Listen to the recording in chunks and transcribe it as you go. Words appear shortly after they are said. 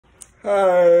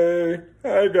Hey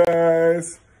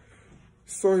guys.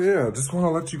 So yeah, just want to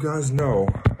let you guys know,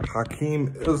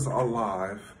 Hakim is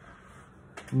alive.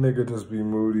 Nigga just be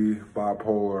moody,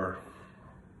 bipolar,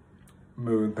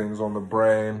 moving things on the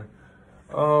brain.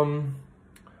 A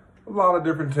lot of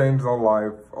different changes in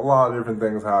life. A lot of different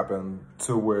things happen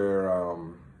to where,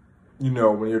 you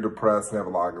know, when you're depressed and have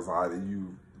a lot of anxiety,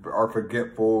 you are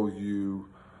forgetful, you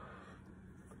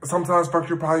sometimes fuck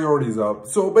your priorities up.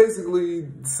 So basically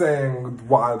saying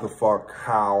why the fuck,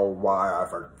 how, why I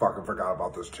fucking forgot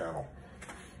about this channel.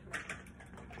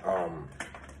 On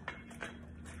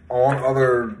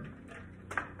other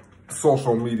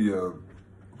social media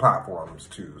platforms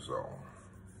too, so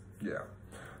yeah.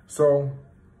 So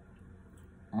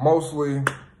mostly,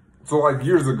 so like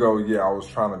years ago, yeah, I was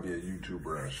trying to be a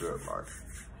YouTuber and shit, like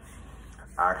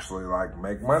actually like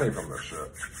make money from this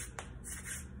shit.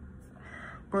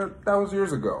 But that was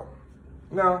years ago.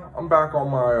 Now, I'm back on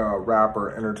my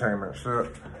rapper entertainment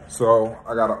shit. So,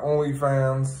 I got an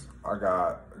OnlyFans. I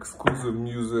got exclusive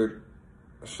music,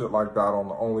 shit like that on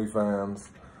the OnlyFans.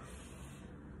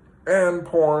 And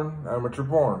porn, amateur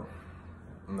porn.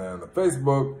 And then the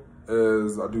Facebook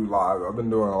is, I do live. I've been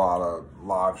doing a lot of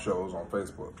live shows on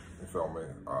Facebook. You feel me?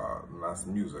 And that's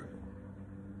music.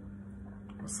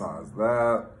 Besides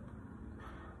that,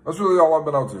 that's really all I've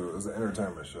been up to is the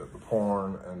entertainment shit, the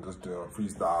porn and just doing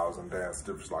freestyles and dance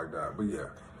tips like that. But yeah,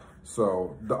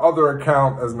 so the other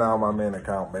account is now my main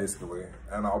account basically.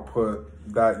 And I'll put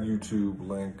that YouTube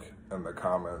link in the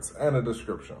comments and the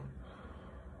description.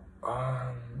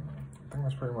 I think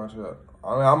that's pretty much it.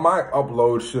 I mean, I might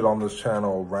upload shit on this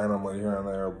channel randomly here and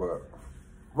there, but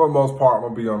for the most part, I'm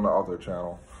gonna be on the other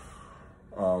channel.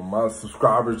 My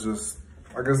subscribers just,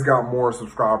 I guess, got more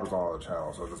subscribers on the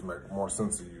channel, so it just makes more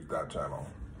sense to use that channel.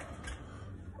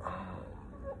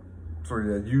 So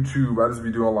yeah, YouTube, I just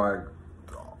be doing like,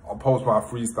 I'll post my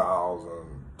freestyles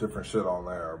and different shit on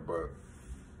there, but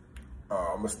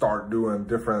I'm gonna start doing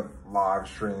different live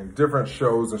streams, different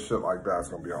shows and shit like that. It's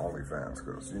gonna be on OnlyFans,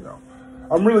 because, you know,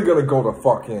 I'm really gonna go the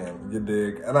fuck in, you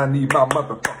dig? And I need my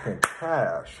motherfucking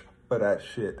cash for that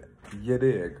shit, you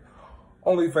dig?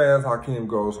 OnlyFans, Hakim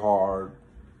Goes Hard.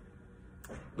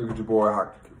 Look at your boy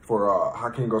for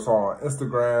Hakim Goes Hard on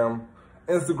Instagram,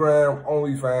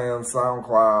 OnlyFans,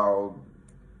 SoundCloud,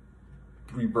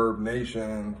 Reverb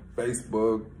Nation,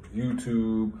 Facebook,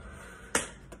 YouTube,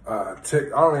 I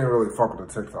don't even really fuck with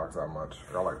the TikToks that much.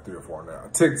 I got like 3 or 4 now.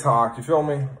 TikTok, you feel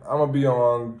me? I'm gonna be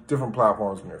on different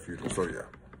platforms in the future, so yeah.